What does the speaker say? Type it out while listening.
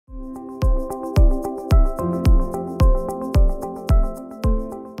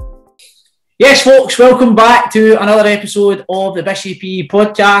Yes, folks, welcome back to another episode of the Bishy PE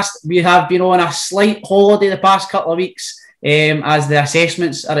podcast. We have been on a slight holiday the past couple of weeks as the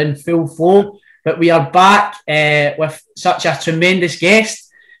assessments are in full flow, but we are back with such a tremendous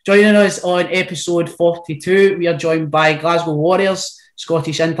guest. Joining us on episode 42, we are joined by Glasgow Warriors,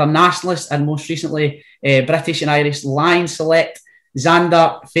 Scottish internationalist, and most recently British and Irish Lions select,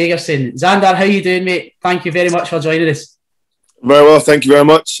 Zander Fagerson. Zander, how are you doing, mate? Thank you very much for joining us. Very well, thank you very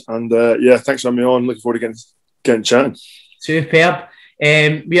much. And thanks for having me on. Looking forward to getting chatting. Superb.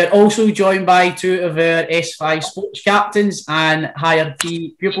 We are also joined by two of our S5 sports captains and higher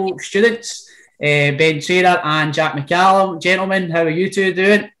P pupil students, Ben Trader and Jack McCallum. Gentlemen, how are you two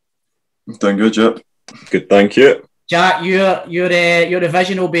doing? I'm doing good, Jack. Good, thank you. Jack, your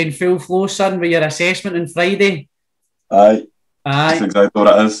revision will be in full flow, son, with your assessment on Friday. Aye. That's exactly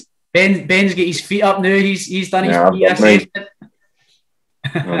what it is. Ben's got his feet up now. He's done his PE assessment.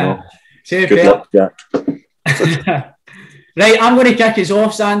 Good luck, Jack. Right, I'm going to kick us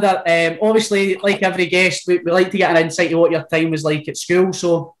off, Zander. Obviously, like every guest, we like to get an insight of what your time was like at school.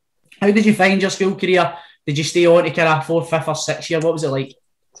 So, how did you find your school career? Did you stay on to kind of 4th, 5th or 6th year? What was it like?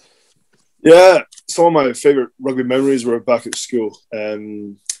 Yeah, some of my favourite rugby memories were back at school. I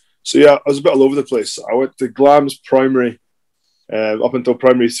was a bit all over the place. I went to Glams Primary up until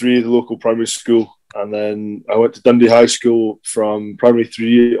Primary 3, the local primary school. And then I went to Dundee High School from Primary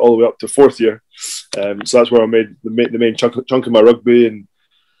 3 all the way up to 4th year. So that's where I made the main chunk of my rugby, and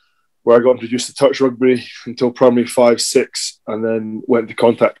where I got introduced to touch rugby until Primary 5, 6, and then went to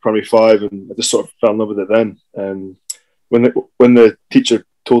contact Primary 5, and I just sort of fell in love with it then. When the teacher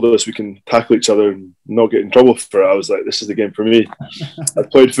told us we can tackle each other and not get in trouble for it, I was like, this is the game for me. I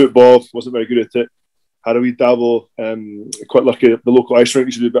played football, wasn't very good at it. Had a wee dabble, quite lucky at the local ice rink.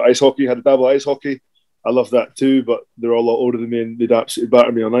 Used to do a bit of ice hockey, had a dabble ice hockey. I loved that too, but they're all a lot older than me and they'd absolutely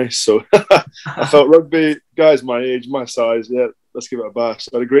batter me on ice. So I felt rugby, guys my age, my size, yeah, let's give it a bash.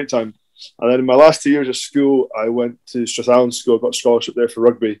 So I had a great time. And then in my last 2 years of school, I went to Strathallan School, got a scholarship there for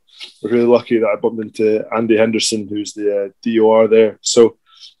rugby. I was really lucky that I bumped into Andy Henderson, who's the DOR there. So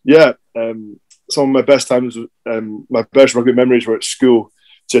yeah, some of my best times, my best rugby memories were at school.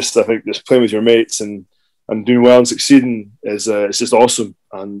 I think just playing with your mates and doing well and succeeding is it's just awesome.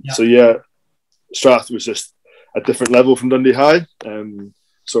 And so yeah, Strath was just a different level from Dundee High.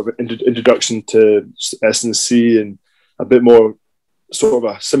 Sort of introduction to S&C and a bit more sort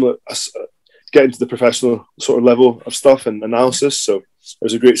of a similar getting to the professional sort of level of stuff and analysis. So it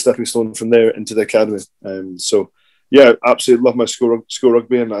was a great stepping stone from there into the academy. So yeah, absolutely loved my school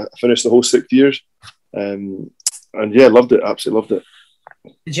rugby, and I finished the whole 6 years. And yeah, loved it. Absolutely loved it.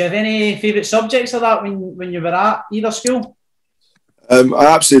 Did you have any favourite subjects of that when you were at either school? I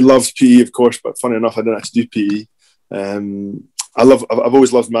absolutely loved PE, of course, but funny enough, I didn't actually do PE. I've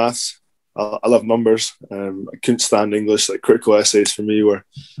always loved maths. I love numbers. I couldn't stand English. Like critical essays for me were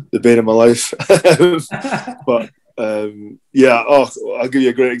the bane of my life. But I'll give you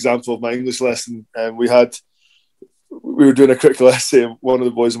a great example of my English lesson. We were doing a critical essay, and one of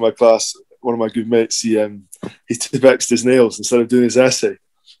the boys in my class, one of my good mates, he T-Vexed his nails instead of doing his essay.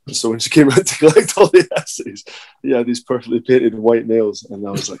 And so when she came out to collect all the essays, he had these perfectly painted white nails, and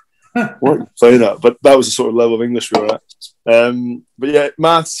I was like, what are you playing at? But that was the sort of level of English we were at. But yeah,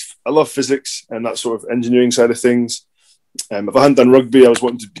 maths, I love physics and that sort of engineering side of things. If I hadn't done rugby, I was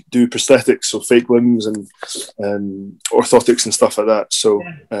wanting to do prosthetics, so fake limbs and orthotics and stuff like that. So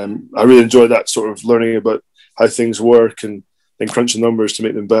I really enjoyed that sort of learning about how things work and then crunching numbers to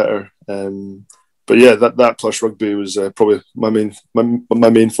make them better. But yeah, that plus rugby was probably my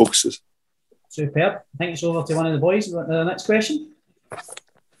main focuses. Superb. I think it's over to one of the boys. The next question.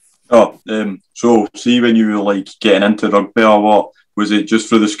 So see, when you were like getting into rugby or what, was it just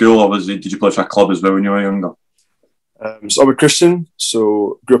through the school, or did you play for a club as well when you were younger? So I'm a Christian,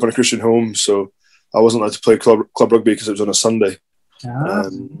 so grew up in a Christian home, so I wasn't allowed to play club rugby because it was on a Sunday.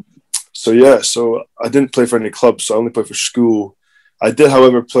 So I didn't play for any clubs, so I only played for school. I did,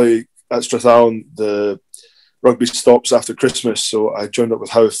 however, play at Strathallan. The rugby stops after Christmas, so I joined up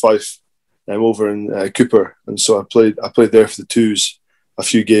with Howth Fife over in Cooper, and so I played there for the twos a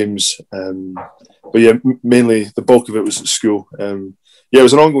few games. But yeah, mainly the bulk of it was at school. It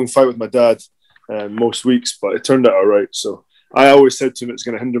was an ongoing fight with my dad most weeks, but it turned out all right. So I always said to him it's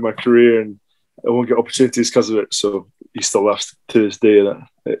going to hinder my career and I won't get opportunities because of it. So he still laughs to this day that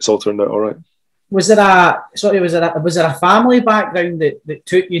it's all turned out all right. Was there a family background that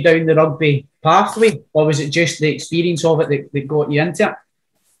took you down the rugby pathway, or was it just the experience of it that got you into it?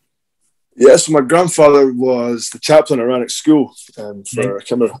 Yeah, so my grandfather was the chaplain I ran at school for I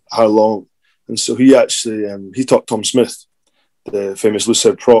can't remember how long, and so he actually he taught Tom Smith, the famous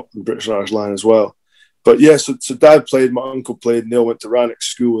Lucid prop in British and Irish Lion as well. But yeah, so Dad played, my uncle played, and they all went to Rannoch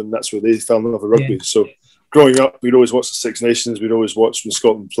School, and that's where they fell in love with rugby. Yeah. So growing up, we'd always watch the Six Nations, we'd always watch when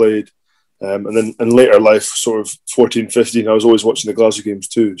Scotland played. And then in later life, sort of 14, 15, I was always watching the Glasgow games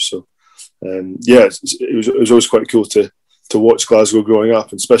too. So yeah, it was always quite cool to watch Glasgow growing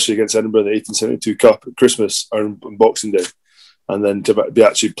up, and especially against Edinburgh in the 1872 Cup at Christmas or on Boxing Day. And then to be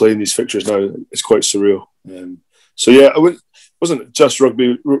actually playing these fixtures now, it's quite surreal. So yeah, it wasn't just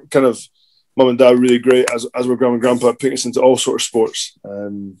rugby. Kind of mum and dad were really great, as were grandma and grandpa, putting us into all sorts of sports.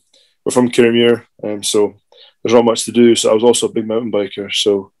 We're from Kirriemuir, so there's not much to do. So I was also a big mountain biker.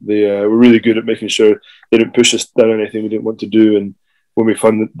 So they were really good at making sure they didn't push us down anything we didn't want to do. And when we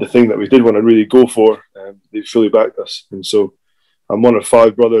found the thing that we did want to really go for, they fully backed us. And so I'm one of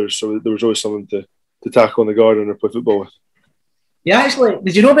 5 brothers, so there was always someone to tackle in the garden or play football with. Yeah, actually,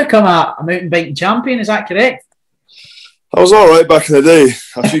 did you not become a mountain biking champion? Is that correct? I was all right back in the day,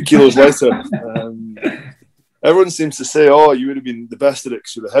 a few kilos lighter. Everyone seems to say, oh, you would have been the best at it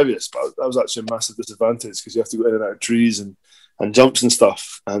because you're the heaviest. But that was actually a massive disadvantage because you have to go in and out of trees and jumps and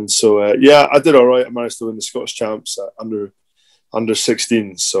stuff. And so, yeah, I did all right. I managed to win the Scottish Champs under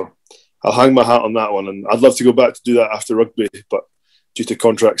 16. So I'll hang my hat on that one. And I'd love to go back to do that after rugby. But due to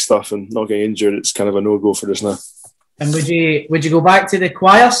contract stuff and not getting injured, it's kind of a no-go for us now. And would you go back to the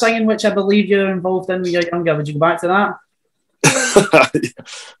choir singing, which I believe you're involved in when you're younger? Would you go back to that?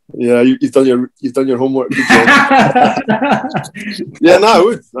 Yeah, you've done your homework. Good job. Yeah, no, I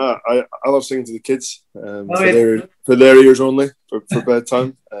would. No, I love singing to the kids for their ears only for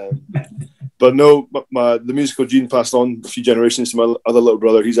bedtime. But no, the musical gene passed on a few generations to my other little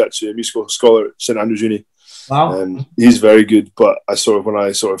brother. He's actually a musical scholar at St Andrews Uni. Wow, he's very good. But when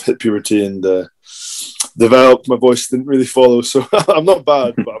I hit puberty and developed, my voice didn't really follow. So I'm not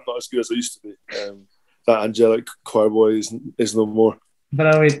bad, but I'm not as good as I used to be. That angelic choir boy is no more.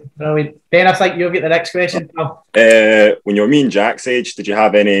 Brilliant. Ben, I think you'll get the next question. When you were me and Jack's age, did you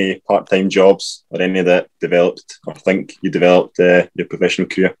have any part-time jobs or any that developed or think you developed your professional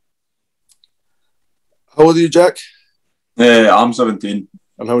career? How old are you, Jack? I'm 17.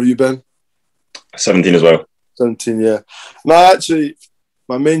 And how old are you, Ben? 17 as well. 17, yeah. No, actually,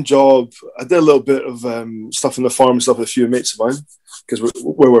 my main job, I did a little bit of stuff on the farm and stuff with a few mates of mine, because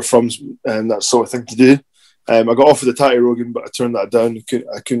where we're from, and that sort of thing to do. I got offered the Tatty Rogan, but I turned that down.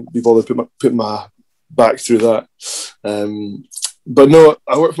 I couldn't be bothered putting my back through that. But no,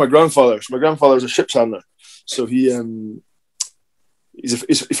 I worked for my grandfather. So my grandfather was a ship's handler. So he's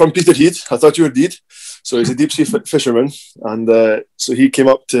from Peterhead. I thought you were Deed. So he's a deep sea fisherman. And so he came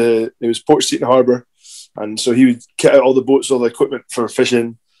up it was Port Seton Harbour. And so he would kit out all the boats, all the equipment for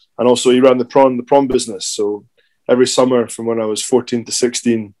fishing. And also he ran the prawn business. So every summer from when I was 14 to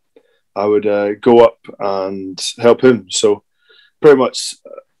 16, I would go up and help him. So pretty much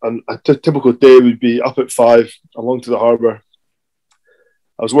a typical day would be up at 5 along to the harbour.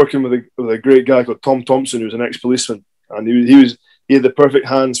 I was working with a great guy called Tom Thompson, who was an ex-policeman. And he had the perfect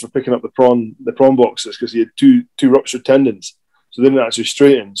hands for picking up the prawn boxes because he had two ruptured tendons. So they didn't actually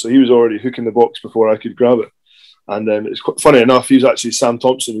straighten. So he was already hooking the box before I could grab it. And it's quite funny enough, he was actually Sam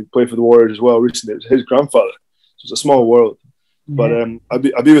Thompson, who played for the Warriors as well recently. It was his grandfather. So it's a small world. But I'd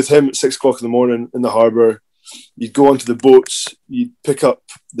be with him at 6 o'clock in the morning in the harbour. You'd go onto the boats. You'd pick up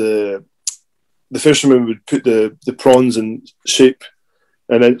the fishermen would put the prawns in shape,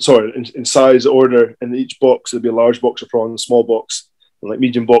 and then in size order in each box. There'd be a large box of prawns, small box, and like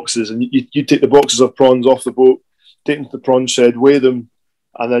medium boxes. And you'd take the boxes of prawns off the boat, take them to the prawn shed, weigh them,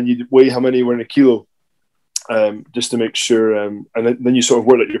 and then you'd weigh how many were in a kilo, just to make sure. And then you sort of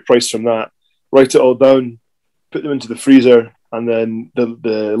work out your price from that. Write it all down, put them into the freezer. And then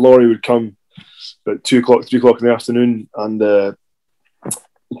the lorry would come about 2 o'clock, 3 o'clock in the afternoon and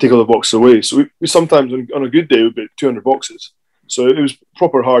take all the boxes away. So we sometimes, on a good day, would be 200 boxes. So it was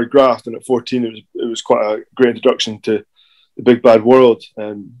proper hard graft. And at 14, it was quite a great introduction to the big bad world.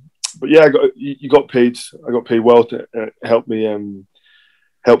 But yeah, I got paid well to help me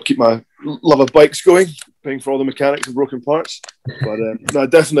help keep my love of bikes going, paying for all the mechanics and broken parts. But no,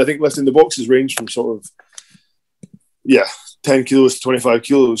 definitely, I think lifting the boxes range from sort of 10 kilos to 25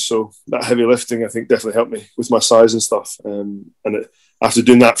 kilos. So that heavy lifting, I think, definitely helped me with my size and stuff. After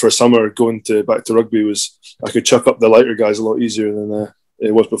doing that for a summer, going back to rugby I could chuck up the lighter guys a lot easier than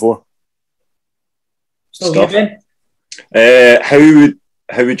it was before. So, Ben?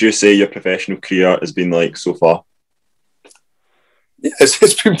 How would you say your professional career has been like so far? Yeah,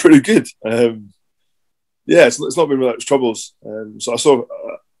 it's been pretty good. It's not been without its troubles. So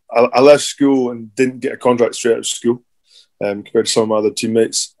I left school and didn't get a contract straight out of school. Compared to some of my other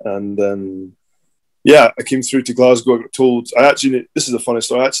teammates, and then yeah, I came through to Glasgow. I got told this is a funny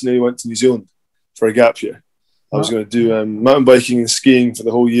story. I actually went to New Zealand for a gap year. I was going to do mountain biking and skiing for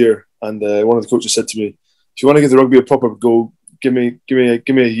the whole year, and one of the coaches said to me, "If you want to give the rugby a proper go, give me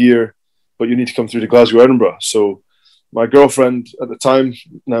a year, but you need to come through to Glasgow, Edinburgh." So my girlfriend at the time,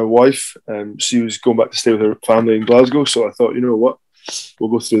 now wife, she was going back to stay with her family in Glasgow. So I thought, you know what, we'll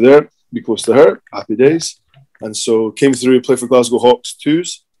go through there, be close to her, happy days. And so came through, played for Glasgow Hawks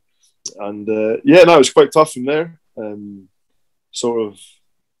 2s. And it was quite tough from there. Sort of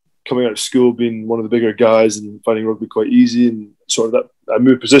coming out of school, being one of the bigger guys and finding rugby quite easy. And sort of that, I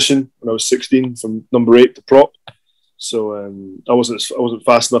moved position when I was 16 from number 8 to prop. So I wasn't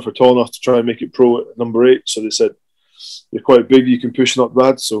fast enough or tall enough to try and make it pro at number 8. So they said, "You're quite big, you can push, not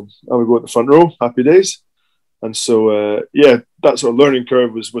bad." So I would go at the front row, happy days. And so, that sort of learning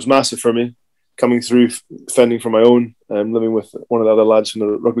curve was massive for me, coming through, fending for my own, living with one of the other lads from the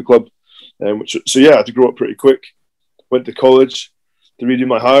rugby club. I had to grow up pretty quick. Went to college to redo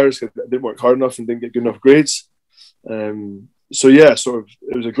my hires because I didn't work hard enough and didn't get good enough grades. It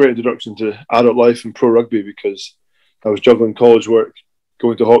was a great introduction to adult life and pro rugby because I was juggling college work,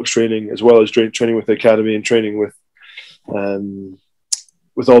 going to Hawks training, as well as training with the academy and training with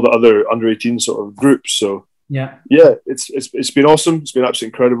all the other under 18 sort of groups. So it's been awesome. It's been absolutely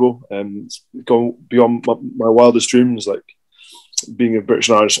incredible. It's gone beyond my wildest dreams. Like being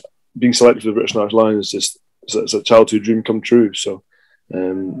selected for the British and Irish Lions it's a childhood dream come true. So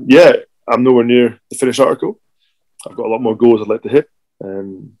I'm nowhere near the finished article. I've got a lot more goals I'd like to hit.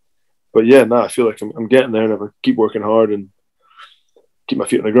 I feel like I'm getting there, and if I keep working hard and keep my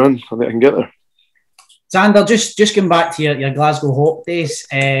feet on the ground, I think I can get there. Zander, just going back to your Glasgow Hawk days,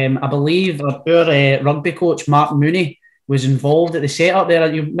 I believe our rugby coach, Mark Mooney, was involved at the setup there.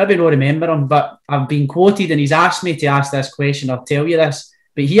 You maybe don't remember him, but I've been quoted and he's asked me to ask this question. I'll tell you this.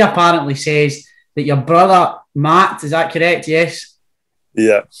 But he apparently says that your brother, Matt, is that correct? Yes?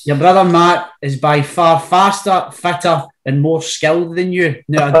 Yeah. Your brother, Matt, is by far faster, fitter and more skilled than you.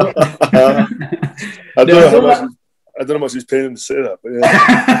 No, I don't... I don't know how much he's paying him to say that, but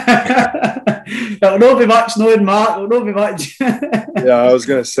yeah. It'll not be much knowing Mark. It'll not be much. Yeah, I was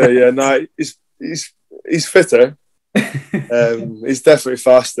going to say, he's fitter. He's definitely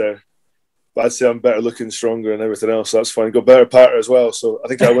faster. But I'd say I'm better looking, stronger, and everything else. So that's fine. Got better patter as well. So I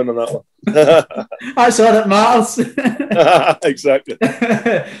think I win on that one. That's all that matters. Exactly.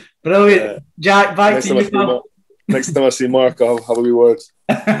 Brilliant. Jack, back to you. Next time I see Mark, I'll have a wee word.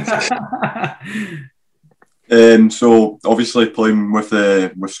 So obviously playing with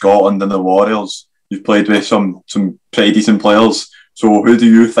Scotland and the Warriors, you've played with some pretty decent players. So who do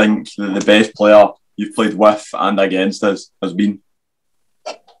you think the best player you've played with and against has been?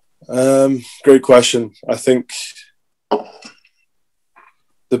 Great question. I think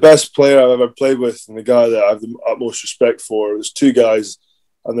the best player I've ever played with and the guy that I have the utmost respect for, there's two guys,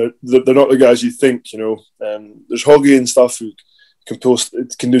 and they're not the guys you think, you know. There's Hoggy and stuff who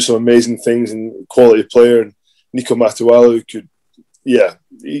can do some amazing things and quality player, and Nico Matuala who could,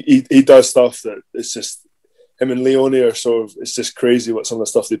 he does stuff that it's just, him and Leone are sort of, it's just crazy what some of the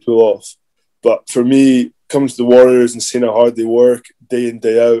stuff they pull off. But for me, comes to the Warriors and seeing how hard they work day in,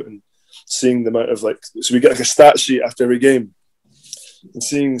 day out, and seeing the amount of so we get a stat sheet after every game, and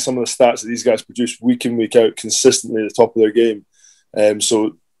seeing some of the stats that these guys produce week in, week out, consistently at the top of their game.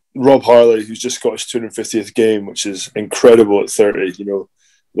 So Rob Harley, who's just got his 250th game, which is incredible at 30, you know,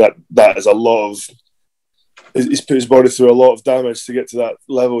 that is a lot of, he's put his body through a lot of damage to get to that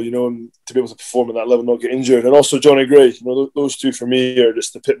level, you know, and to be able to perform at that level, not get injured. And also Johnny Gray, you know, those two for me are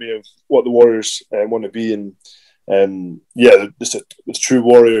just the epitome of what the Warriors want to be. And just a true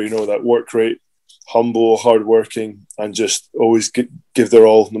warrior, you know, that work rate, humble, hardworking, and just always give their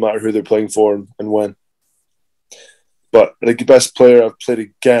all, no matter who they're playing for and when. But I think the best player I've played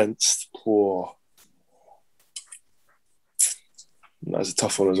against, that's a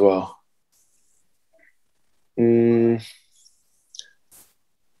tough one as well. Played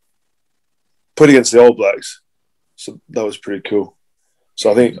against the All Blacks, so that was pretty cool.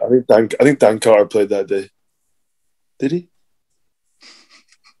 So I think Dan Carter played that day. Did he?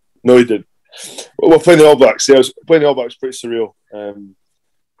 No, he did. Well, playing the All Blacks. Yeah, playing the All Blacks pretty surreal. I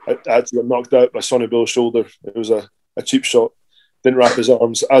actually got knocked out by Sonny Bill's shoulder. It was a cheap shot. Didn't wrap his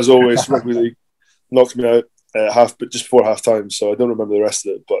arms. As always, rugby league knocked me out but just before half time. So I don't remember the rest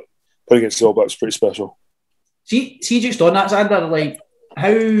of it. But playing against the All Blacks was pretty special. See, just on that, Zander, like how,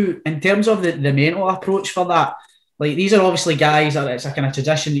 in terms of the mental approach for that, like these are obviously guys that it's a kind of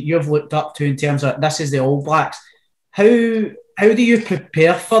tradition that you've looked up to in terms of this is the All Blacks. How do you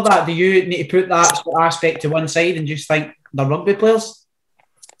prepare for that? Do you need to put that aspect to one side and just think they're rugby players?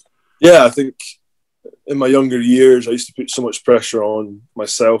 Yeah, I think in my younger years, I used to put so much pressure on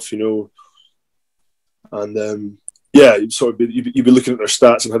myself, and yeah, you'd be looking at their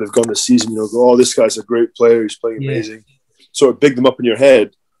stats and how they've gone this season. Go, oh, this guy's a great player. He's playing amazing. Yeah. Sort of big them up in your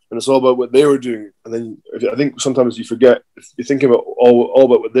head, and it's all about what they were doing. And then I think sometimes you forget, if you're thinking about all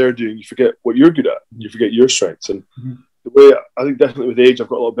about what they're doing, you forget what you're good at. You forget your strengths. And the way, I think definitely with age, I've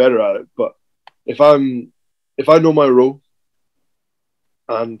got a lot better at it. But if I know my role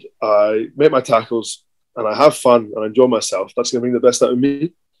and I make my tackles and I have fun and I enjoy myself, that's going to bring the best out of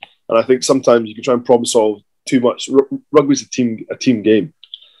me. And I think sometimes you can try and problem solve too much. Rugby's a team game.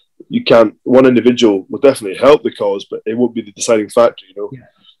 You can't. One individual will definitely help the cause, but it won't be the deciding factor. Yeah.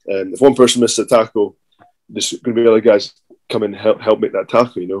 If one person misses a tackle, there's going to be other guys come in and help make that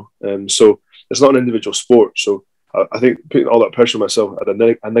tackle. So it's not an individual sport. So I think putting all that pressure on myself had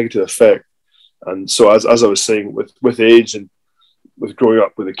a negative effect. And so as I was saying, with age and with growing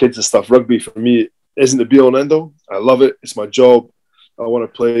up with the kids and stuff, rugby for me isn't the be all and end all. I love it. It's my job. I want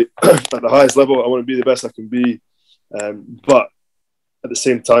to play at the highest level. I want to be the best I can be. But at the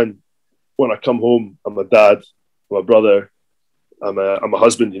same time, when I come home, I'm a dad, I'm a brother, I'm a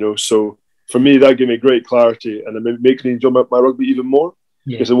husband, So for me, that gave me great clarity, and it makes me enjoy my rugby even more,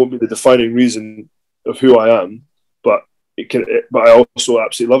 because it won't be the defining reason of who I am, but but I also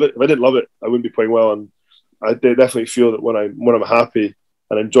absolutely love it. If I didn't love it, I wouldn't be playing well. And I definitely feel that when I'm happy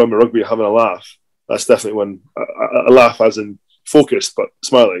and enjoy my rugby, having a laugh, that's definitely when a laugh as in focused but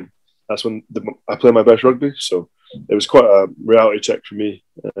smiling. That's when I play my best rugby. So it was quite a reality check for me.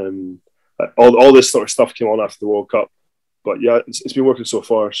 All this sort of stuff came on after the World Cup, but yeah, it's been working so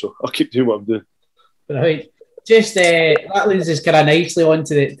far. So I'll keep doing what I'm doing. Right. Just that leads us kind of nicely on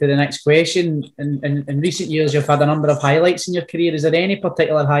to the next question. In recent years, you've had a number of highlights in your career. Is there any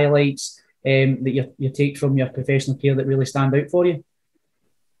particular highlights that you take from your professional career that really stand out for you?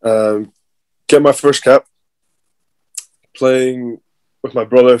 Get my first cap. Playing with my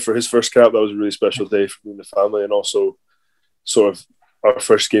brother for his first cap, that was a really special day for me and the family, and also sort of our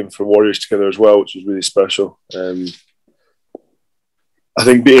first game for Warriors together as well, which was really special. I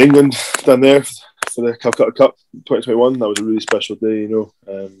think beat England down there for the Calcutta Cup 2021, that was a really special day,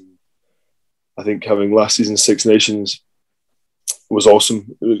 I think having last season's Six Nations was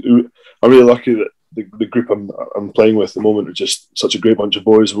awesome. I'm really lucky that the group I'm playing with at the moment are just such a great bunch of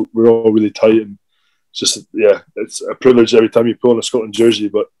boys. We're all really tight, and it's a privilege every time you pull on a Scotland jersey,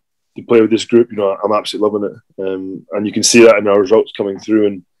 but to play with this group, I'm absolutely loving it. And you can see that in our results coming through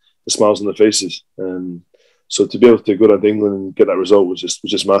and the smiles on the faces. So to be able to go down to England and get that result was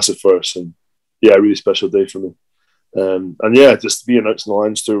just massive for us. And yeah, a really special day for me. And yeah, just to be announced in the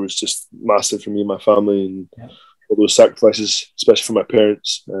Lions tour was just massive for me and my family, and all those sacrifices, especially for my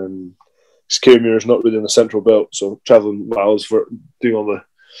parents. Scaramere is not really in the central belt, so travelling miles for doing all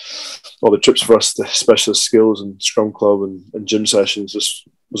the trips for us, the specialist skills and scrum club and gym sessions, just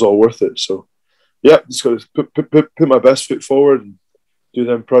was all worth it. So yeah, just got to put my best foot forward and do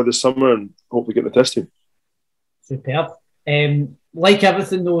them proud this summer, and hopefully get the test team. Superb. Like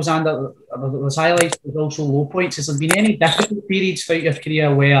everything though, Zander, there's highlights, there's also low points. Has there been any difficult periods throughout your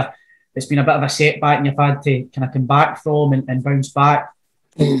career where it's been a bit of a setback and you've had to kind of come back from and bounce back?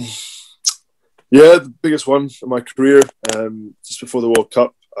 Yeah, the biggest one in my career, just before the World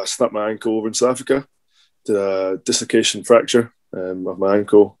Cup, I snapped my ankle over in South Africa. Did a dislocation fracture of my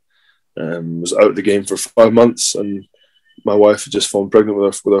ankle. Was out of the game for 5 months, and my wife had just fallen pregnant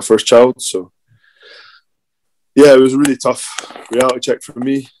with our first child. So yeah, it was a really tough reality check for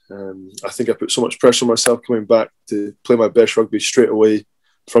me. I think I put so much pressure on myself coming back to play my best rugby straight away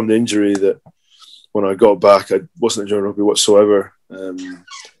from the injury that when I got back, I wasn't enjoying rugby whatsoever.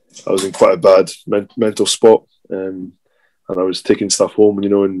 I was in quite a bad mental spot, and I was taking stuff home.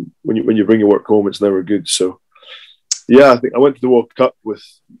 And when you bring your work home, it's never good. So yeah, I think I went to the World Cup with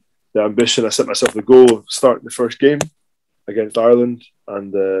the ambition. I set myself the goal of starting the first game against Ireland,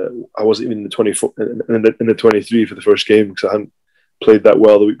 and I wasn't even in the 23 for the first game because I hadn't played that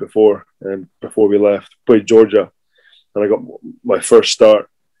well the week before. And before we left, played Georgia, and I got my first start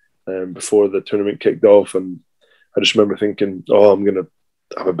before the tournament kicked off. And I just remember thinking, "Oh, I'm gonna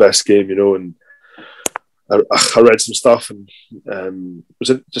have a best game," And I read some stuff and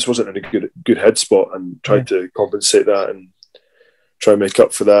just wasn't in a good head spot, and tried to compensate that and try and make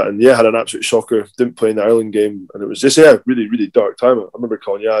up for that. And yeah, had an absolute shocker. Didn't play in the Ireland game, and it was just really, really dark time. I remember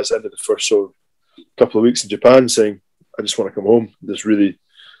calling Yaz at the end of the first couple of weeks in Japan, saying, "I just want to come home. Just really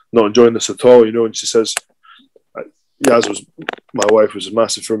not enjoying this at all," And she says, my wife was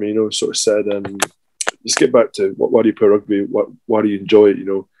massive for me, sort of said, just get back to why do you play rugby? Why do you enjoy it?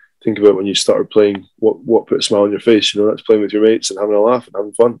 Think about when you started playing, what put a smile on your face, that's playing with your mates and having a laugh and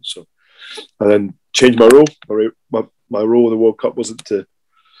having fun. So and then changed my role. My role in the World Cup wasn't to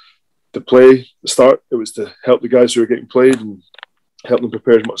play the start. It was to help the guys who were getting played and help them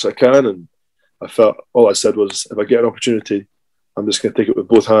prepare as much as I can. And I felt all I said was, if I get an opportunity, I'm just going to take it with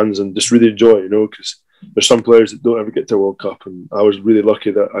both hands and just really enjoy it, because there's some players that don't ever get to a World Cup, and I was really lucky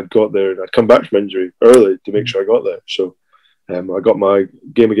that I got there, and I'd come back from injury early to make sure I got there. So I got my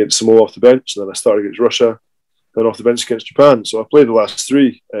game against Samoa off the bench, and then I started against Russia, then off the bench against Japan. So I played the last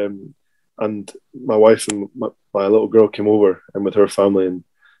three, and my wife and my little girl came over and with her family, and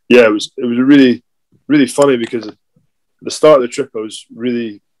yeah, it was really, really funny, because at the start of the trip I was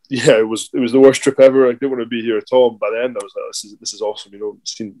really, it was the worst trip ever. I didn't want to be here at all. And by the end I was like, this is awesome,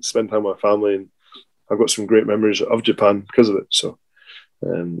 spend time with my family, and I've got some great memories of Japan because of it. So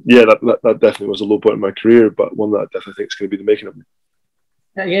that definitely was a low point in my career, but one that I definitely think is going to be the making of me.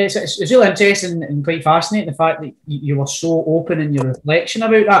 Yeah, it's really interesting and quite fascinating, the fact that you were so open in your reflection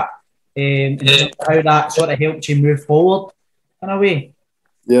about that, and how that sort of helped you move forward in a way.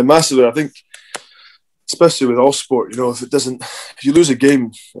 Yeah, massively. I think, especially with all sport, if you lose a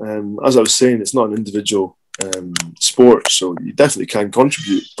game, as I was saying, it's not an individual sport, so you definitely can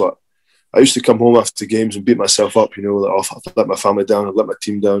contribute. But I used to come home after games and beat myself up, that I've let my family down, I've let my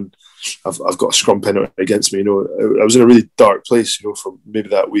team down, I've got a scrum penalty against me. I was in a really dark place, for maybe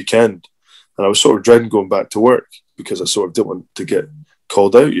that weekend, and I was sort of dreading going back to work because I sort of didn't want to get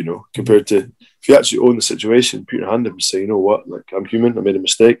called out, compared to if you actually own the situation, put your hand up and say, what, like, I'm human, I made a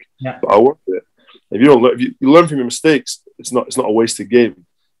mistake, but I'll work with it. If you learn from your mistakes, it's not a wasted game.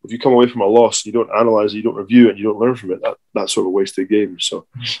 If you come away from a loss, you don't analyze it, you don't review it, and you don't learn from it, that's sort of a wasted game. So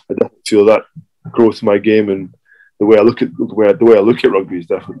I definitely feel that growth in my game and the way I look at rugby is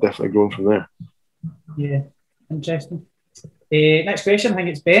definitely grown from there. Yeah, interesting. Next question, I think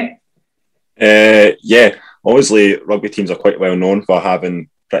it's Ben. Yeah, obviously rugby teams are quite well known for having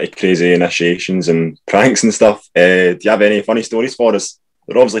pretty crazy initiations and pranks and stuff. Do you have any funny stories for us?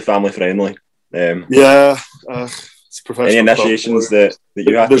 They're obviously family friendly. It's professional. Any initiations that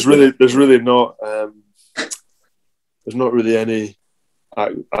you have? There's not really any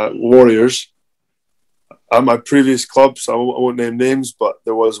at Warriors. At my previous clubs, I won't name names, but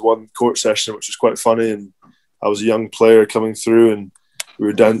there was one court session which was quite funny, and I was a young player coming through, and we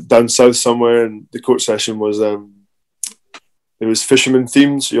were down south somewhere, and the court session was it was fisherman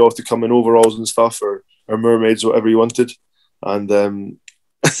themed, so you all have to come in overalls and stuff, or mermaids, whatever you wanted. And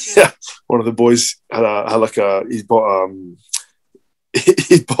one of the boys he bought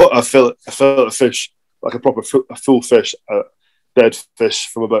a fillet of fish, like a full fish, a dead fish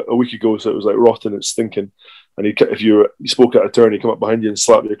from about a week ago, so it was like rotten, it's stinking. And if you spoke out of turn, he'd come up behind you and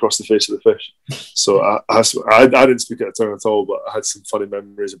slap you across the face of the fish. So I didn't speak out of turn at all, but I had some funny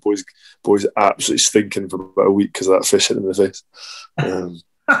memories of boys absolutely stinking for about a week because of that fish hitting in the face.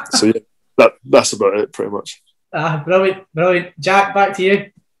 So yeah, that's about it pretty much. Brilliant. Jack, back to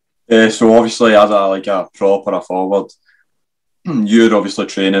you. So obviously, as a prop or a forward, you're obviously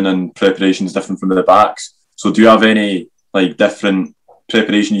training and preparation is different from the backs. So do you have any different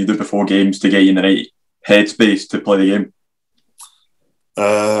preparation you do before games to get you in the right headspace to play the game?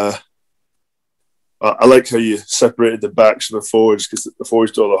 I like how you separated the backs from the forwards, because the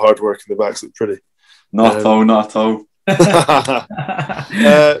forwards do all the hard work and the backs look pretty. Not at all.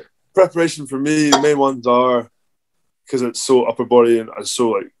 Preparation for me, the main ones are, because it's so upper body and it's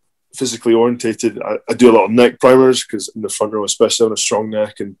so physically orientated, I do a lot of neck primers, because in the front row, especially on a strong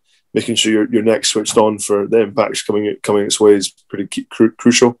neck, and making sure your neck's switched on for the impacts coming its way is pretty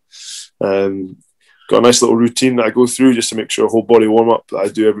crucial. Got a nice little routine that I go through just to make sure a whole body warm up that I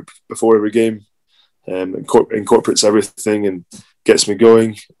do before every game. Incorporates everything and gets me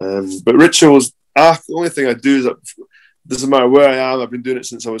going. But rituals, the only thing I do is that doesn't matter where I am. I've been doing it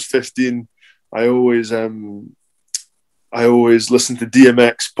since I was 15. I always listen to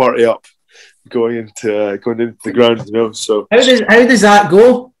DMX Party Up going into the ground. So how does that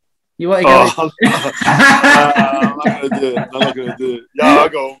go? You want to get I'm not gonna do it. Yeah, I'll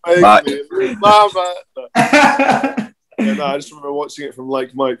go. I just remember watching it from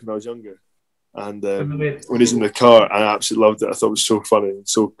Like Mike when I was younger, and when he's in the car, I absolutely loved it. I thought it was so funny and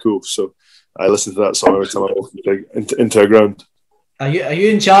so cool. So I listen to that song every time I walk into a ground. Are you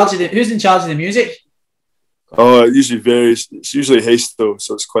in charge of who's in charge of the music? Oh, it usually varies. It's usually Haste though,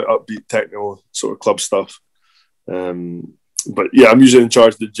 so it's quite upbeat techno sort of club stuff. But yeah, I'm usually in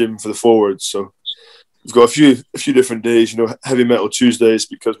charge of the gym for the forwards. So we've got a few different days. Heavy metal Tuesdays,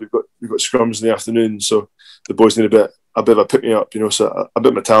 because we've got scrums in the afternoon. So the boys need a bit of a pick me up. So a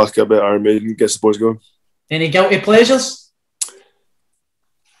bit Metallica, a bit Iron Maiden gets the boys going. Any guilty pleasures?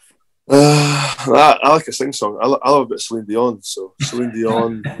 I I like a sing song. I love a bit of Celine Dion. So Celine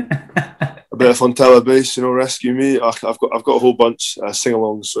Dion, a bit of Fontella bass, Rescue Me. I've got a whole bunch sing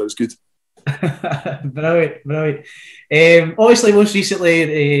alongs, so it's good. Brilliant. Obviously, most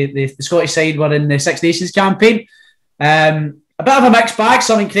recently, the Scottish side were in the Six Nations campaign. A bit of a mixed bag,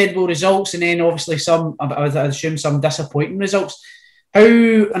 some incredible results, and then obviously some, I would assume, some disappointing results. How,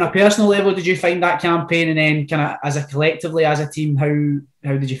 on a personal level, did you find that campaign, and then kind of as a collectively as a team, how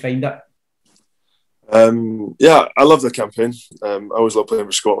did you find it? Yeah, I love the campaign. I always love playing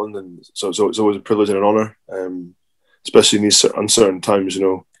for Scotland, and so it's always a privilege and an honour, especially in these uncertain times.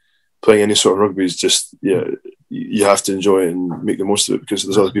 Playing any sort of rugby is just, you have to enjoy it and make the most of it, because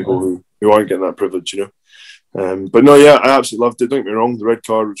there's other people who aren't getting that privilege. But no, yeah, I absolutely loved it. Don't get me wrong, the red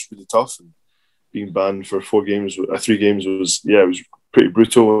card was really tough, and being banned for 3 games was it was pretty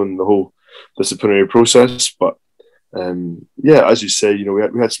brutal, and the whole disciplinary process. But as you say, we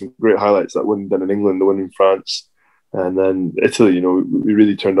had some great highlights. That win down in England, the win in France, and then Italy. We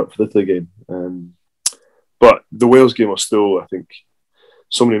really turned up for the Italy game. But the Wales game was still, I think,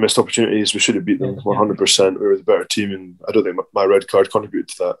 so many missed opportunities. We should have beat them 100%. We were the better team, and I don't think my red card contributed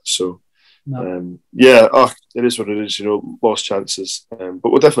to that. So, no. it is what it is. Lost chances, but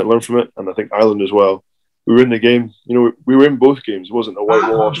we'll definitely learn from it. And I think Ireland as well. We were in the game. We were in both games. It wasn't a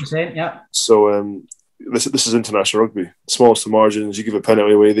whitewash. Yeah. So this is international rugby. Smallest of margins. You give a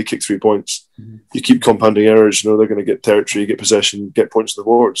penalty away, they kick 3 points. Mm-hmm. You keep compounding errors. They're going to get territory, get possession, get points on the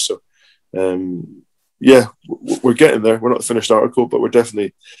board. So. We're getting there. We're not the finished article, but we're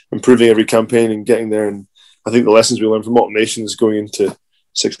definitely improving every campaign and getting there. And I think the lessons we learned from Multi Nations going into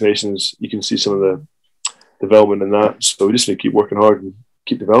Six Nations, you can see some of the development in that. So we just need to keep working hard and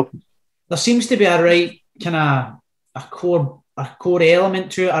keep developing. There seems to be a right kind of a core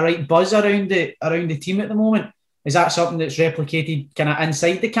element to it, a right buzz around the team at the moment. Is that something that's replicated kind of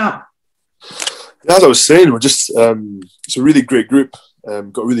inside the camp? Yeah, as I was saying, we're just it's a really great group.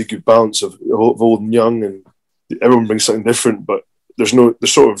 Got a really good balance of old and young, and everyone brings something different. But there's no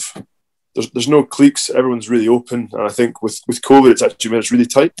cliques. Everyone's really open, and I think with COVID, it's actually made us really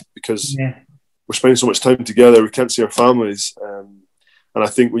tight, because we're spending so much time together. We can't see our families, and I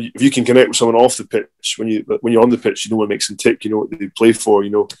think if you can connect with someone off the pitch, when you're on the pitch, you know what makes them tick. You know what they play for.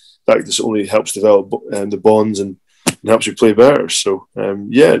 That just only helps develop the bonds and helps you play better. So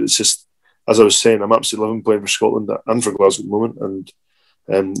it's just, as I was saying, I'm absolutely loving playing for Scotland and for Glasgow at the moment,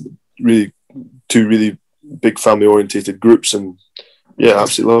 and really 2 really big family orientated groups, and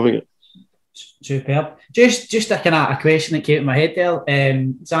absolutely loving it. Superb. Just a kind of a question that came to my head there,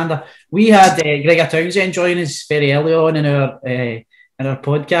 Zander. We had Gregor Townsend join us very early on in our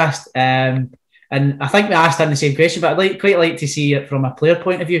podcast, and I think we asked him the same question, but I'd quite like to see it from a player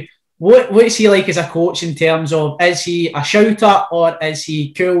point of view. What's he like as a coach in terms of, is he a shouter or is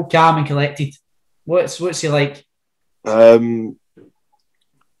he cool, calm and collected? What's he like?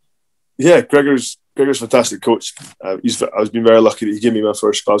 Gregor's a fantastic coach. I've been very lucky that he gave me my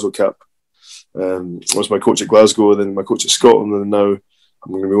first Glasgow cap. Was my coach at Glasgow, then my coach at Scotland, and now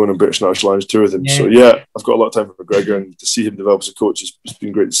I'm going to be winning British National Lions tour with him. So I've got a lot of time for Gregor, and to see him develop as a coach has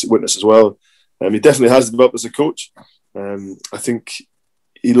been great to witness as well. He definitely has developed as a coach. I think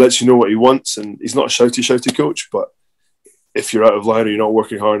he lets you know what he wants, and he's not a shouty coach, but if you're out of line or you're not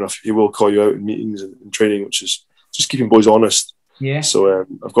working hard enough, he will call you out in meetings and training, which is just keeping boys honest. Yeah. So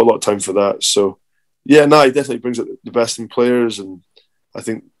I've got a lot of time for that. So he definitely brings out the best in players, and I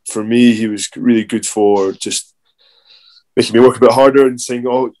think for me he was really good for just making me work a bit harder and saying,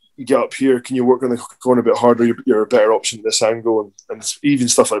 "Oh, you get up here, can you work on the corner a bit harder? You're a better option at this angle," and even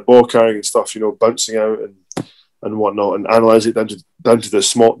stuff like ball carrying and stuff, bouncing out and whatnot, and analyze it down to the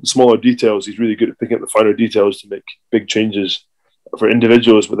smaller details. He's really good at picking up the finer details to make big changes for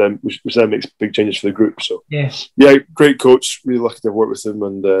individuals, but then which then makes big changes for the group. So great coach. Really lucky to have worked with him,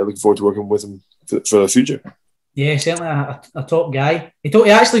 and looking forward to working with him for the future. Yeah, certainly a top guy. He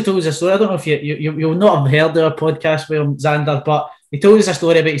actually told us a story. I don't know if you'll not have heard our podcast with him, Zander, but he told us a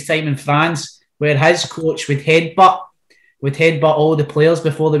story about his time in France where his coach would headbutt all the players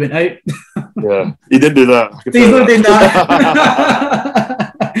before they went out. Yeah, he did do that. He's not doing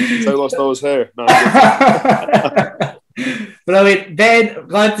that. So I lost all his hair. No, Brilliant. Ben,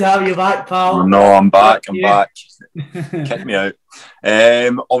 glad to have you back, pal. No, I'm back. Kick me out.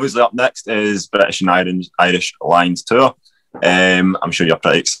 Obviously, up next is British and Irish Lions Tour. I'm sure you're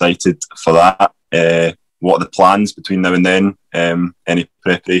pretty excited for that. What are the plans between now and then? Any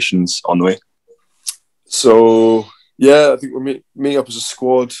preparations on the way? So, I think we're meeting up as a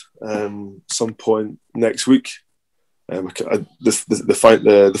squad some point next week.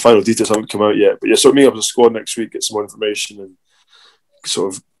 The final details haven't come out yet, but so we're meeting up as a squad next week, get some more information, and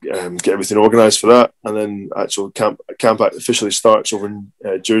sort of get everything organised for that, and then actual camp officially starts over in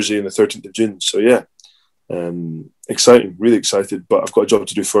Jersey on the 13th of June. So yeah, exciting, really excited. But I've got a job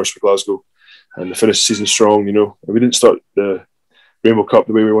to do first for Glasgow, and to finish the season strong. We didn't start the Rainbow Cup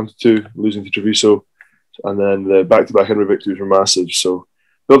the way we wanted to, losing to Treviso, and then the back-to-back Henry victories were massive. So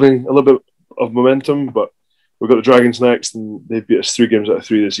building a little bit of momentum, but we've got the Dragons next, and they've beat us 3 games out of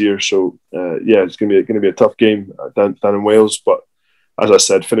 3 this year. So yeah, it's going to be a tough game down in Wales. But as I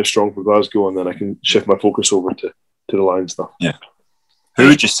said, finish strong for Glasgow, and then I can shift my focus over to the Lions stuff. Yeah. Who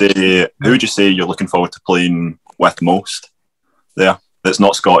would you say you're looking forward to playing with most there? That's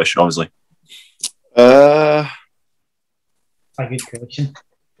not Scottish, obviously. A good question.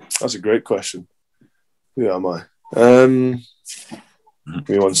 That's a great question. Who am I? Give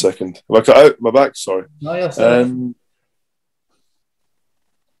me 1 second. Have I cut out my back? Sorry. No, you're sorry.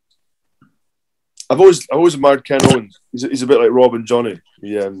 I've always admired Ken Owen. He's a bit like Rob and Johnny.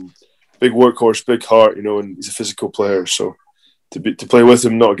 He big workhorse, big heart, and he's a physical player. So to play with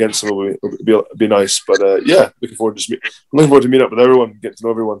him, not against him, would be nice. But yeah, looking forward to meeting up with everyone, getting to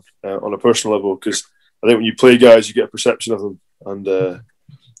know everyone on a personal level. Because I think when you play guys, you get a perception of them. And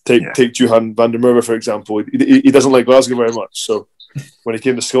take Johan van der Merwe, for example. He doesn't like Glasgow very much. So when he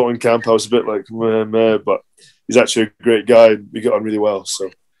came to Scotland camp, I was a bit like, meh, but he's actually a great guy. We get on really well. So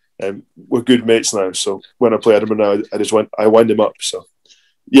we're good mates now. So when I play Edinburgh now, I wind him up. So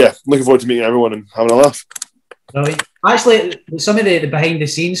yeah, looking forward to meeting everyone and having a laugh. Right. Actually, some of the behind the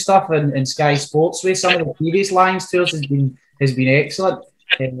scenes stuff in Sky Sports with some of the previous Lions tours has been excellent.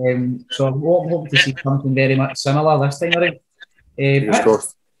 So I'm hoping to see something very much similar this time around.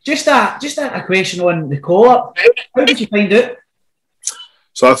 Just a question on the call-up. How did you find out?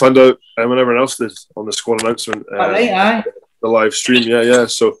 So I found out when everyone else did on the squad announcement. The live stream, yeah.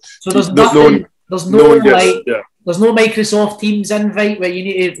 So there's nothing. There's no Microsoft Teams invite where you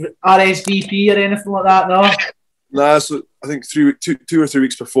need to RSVP or anything like that. No. Nah. So I think 2 or 3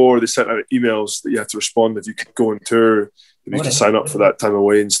 weeks before they sent out emails that you had to respond if you could go on tour, if you could sign up for that time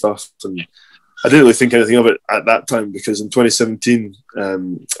away and stuff. And I didn't really think anything of it at that time because in 2017,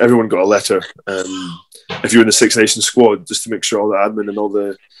 everyone got a letter. If you were in the Six Nations squad, just to make sure all the admin and all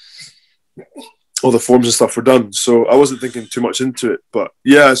the forms and stuff were done. So I wasn't thinking too much into it. But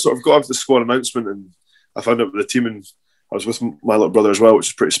yeah, I sort of got after the squad announcement and I found out with the team, and I was with my little brother as well, which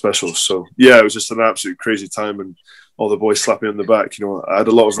is pretty special. So yeah, it was just an absolute crazy time, and all the boys slapped me on the back. I had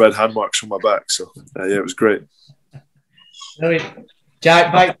a lot of red hand marks on my back. So yeah, it was great. Right.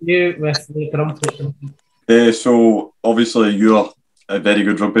 Jack, back to you with the drum. So obviously you're a very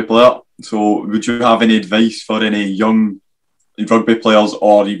good rugby player. So would you have any advice for any young rugby players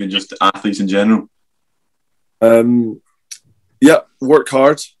or even just athletes in general? Yeah, work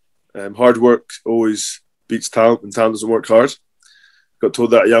hard. Hard work always beats talent, and talent doesn't work hard. Got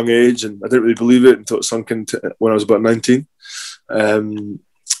told that at a young age, and I didn't really believe it until it sunk into when I was about 19.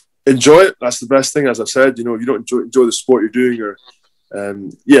 Enjoy it. That's the best thing. As I said, if you don't enjoy the sport you're doing, or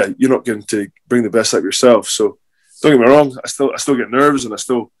you're not going to bring the best out of yourself. So don't get me wrong. I still get nerves, and I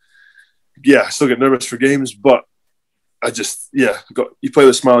still get nervous for games, but you play with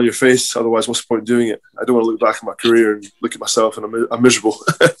a smile on your face. Otherwise, what's the point in doing it? I don't want to look back at my career and look at myself and I'm miserable.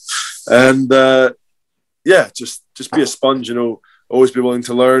 And just be a sponge. Always be willing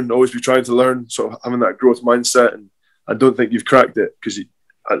to learn. Always be trying to learn. Sort of having that growth mindset. And I don't think you've cracked it because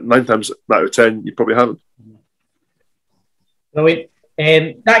 9 times out of 10 you probably haven't. Brilliant.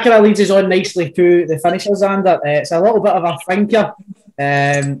 That kind of leads us on nicely to the finishers, Zander. It's a little bit of a thinker.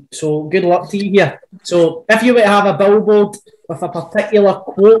 So good luck to you here. So if you were to have a billboard with a particular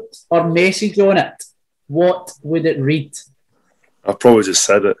quote or message on it, what would it read? I've probably just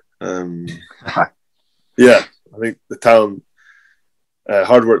said it. Yeah, I think the talent,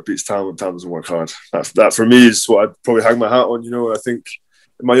 hard work beats talent. Talent doesn't work hard. That for me is what I'd probably hang my hat on. I think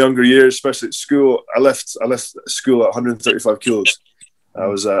in my younger years, especially at school, I left school at 135 kilos. I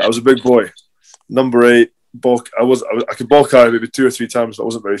was a big boy, number 8. I could ball carry maybe 2 or 3 times, but I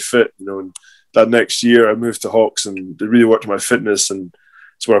wasn't very fit, And that next year, I moved to Hawks, and they really worked on my fitness, and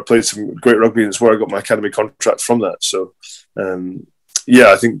it's where I played some great rugby, and it's where I got my academy contract from that. So,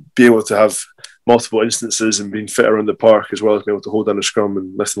 I think being able to have multiple instances and being fit around the park, as well as being able to hold down a scrum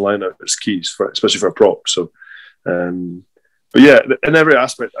and lift the line out, is key, especially for a prop. So, but yeah, in every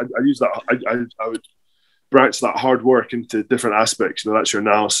aspect, I use that. I would branch that hard work into different aspects. That's your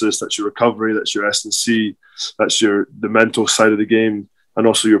analysis, that's your recovery, that's your S&C, that's the mental side of the game, and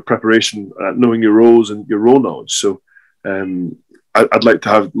also your preparation, knowing your roles and your role knowledge. So I'd like to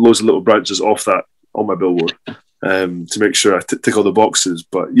have loads of little branches off that on my billboard to make sure I tick all the boxes.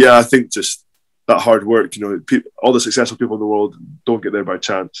 But yeah, I think just that hard work. All the successful people in the world don't get there by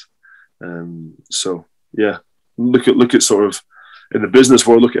chance. So yeah, look at sort of in the business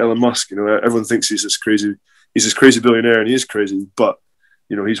world. Look at Elon Musk. Everyone thinks he's this crazy billionaire, and he is crazy. But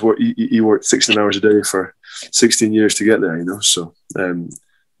he worked 16 hours a day for 16 years to get there. So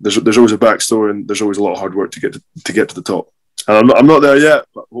there's always a backstory, and there's always a lot of hard work to get to the top. And I'm not there yet,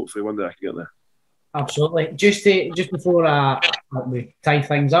 but hopefully one day I can get there. Absolutely. Just before we tie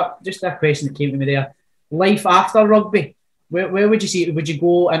things up, just a question that came to me there. Life after rugby, where would you see it? Would you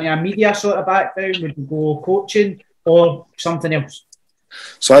go into a media sort of background? Would you go coaching or something else?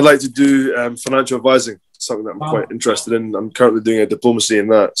 So I'd like to do financial advising, something that I'm quite interested in. I'm currently doing a diplomacy in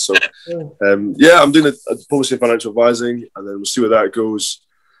that. So I'm doing a diplomacy in financial advising, and then we'll see where that goes.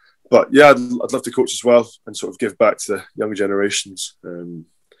 But yeah, I'd love to coach as well and sort of give back to the younger generations.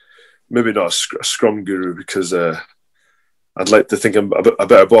 Maybe not a scrum guru, because I'd like to think I'm a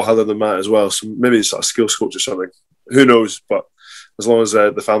better ball handler than Matt as well. So maybe it's a skills coach or something. Who knows? But as long as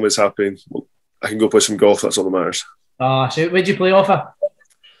the family's happy, I can go play some golf. That's all that matters. So where'd you play off of?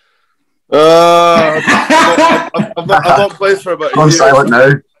 I've not played for about a year. I'm silent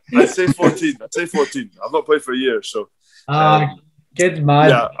now. I'd say 14. I've not played for a year. So good man.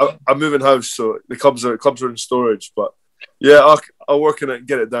 Yeah, I'm moving house, so the clubs are in storage. But yeah, I'll work on it and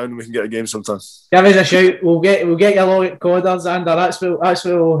get it down, and we can get a game sometime. Give us a shout. We'll get you along at Coders, Zander. That's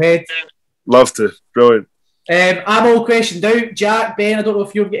where we'll head. Love to. Brilliant. I'm all questioned out. Jack, Ben, I don't know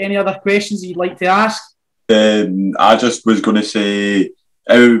if you've got any other questions you'd like to ask. I just was going to say,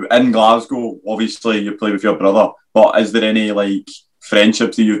 in Glasgow, obviously you play with your brother, but is there any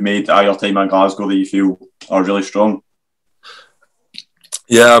friendships that you've made at your time in Glasgow that you feel are really strong?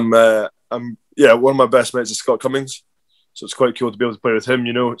 Yeah, I'm one of my best mates is Scott Cummings, so it's quite cool to be able to play with him.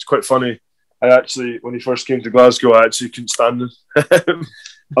 It's quite funny. When he first came to Glasgow, I actually couldn't stand him.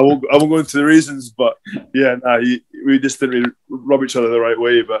 I won't go into the reasons, but yeah, we just didn't really rub each other the right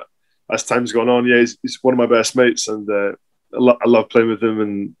way. But as time's gone on, he's one of my best mates, and I love playing with him,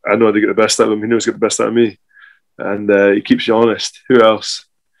 and I know how to get the best out of him. He knows how to get the best out of me, and he keeps you honest. Who else?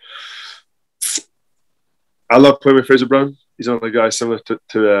 I love playing with Fraser Brown. He's another guy similar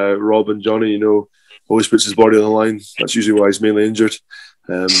to Rob and Johnny. Always puts his body on the line. That's usually why he's mainly injured.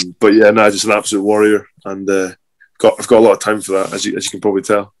 But yeah, just an absolute warrior, and I've got a lot of time for that, as you can probably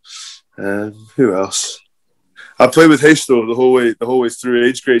tell. Who else? I played with Haisto the whole way through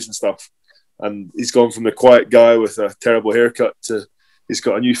age grades and stuff, and he's gone from the quiet guy with a terrible haircut to he's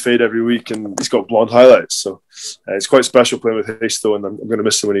got a new fade every week, and he's got blonde highlights. So it's quite special playing with Haisto, and I'm going to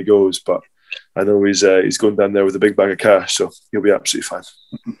miss him when he goes. But I know he's going down there with a big bag of cash, so he'll be absolutely fine.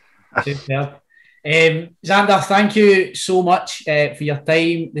 Superb. Zander, thank you so much for your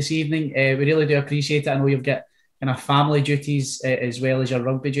time this evening. We really do appreciate it. I know you've got kind of family duties as well as your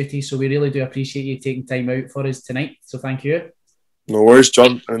rugby duties, so we really do appreciate you taking time out for us tonight. So thank you. No worries,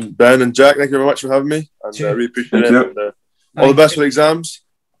 John and Ben and Jack. Thank you very much for having me, and I really appreciate it. And, all the best for the exams,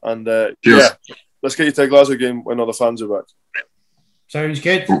 and let's get you to a Glasgow game when all the fans are back. Sounds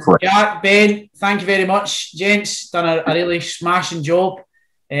good. Jack, Ben, thank you very much, gents. Done a really smashing job.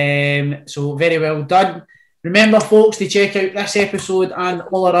 So very well done. Remember, folks, to check out this episode and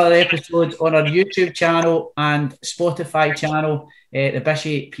all our other episodes on our YouTube channel and Spotify channel, the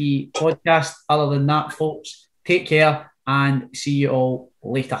Bishy P podcast. Other than that, folks, take care and see you all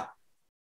later.